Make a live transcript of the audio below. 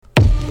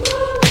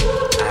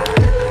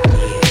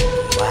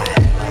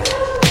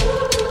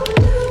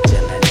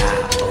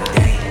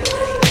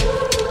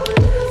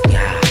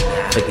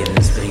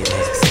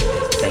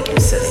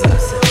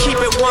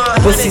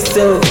Pussy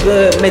so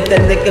good, make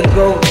that nigga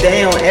go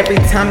down. Every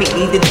time he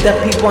eat it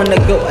up, he wanna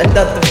go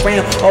another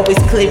round. Always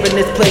clearing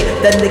his plate,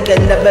 that nigga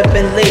never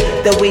been late.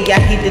 The way I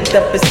heat it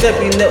up is up,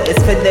 you know it's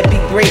finna be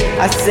great.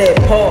 I said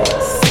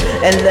pause,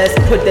 and let's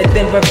put that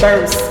in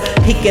reverse.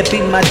 He can be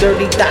my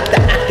dirty doctor,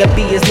 I can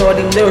be his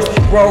naughty nurse.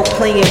 Role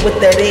playing with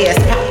that ass,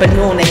 popping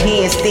on a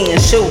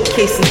handstand,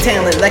 showcasing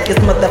talent like his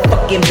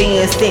motherfucking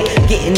bandstand. Getting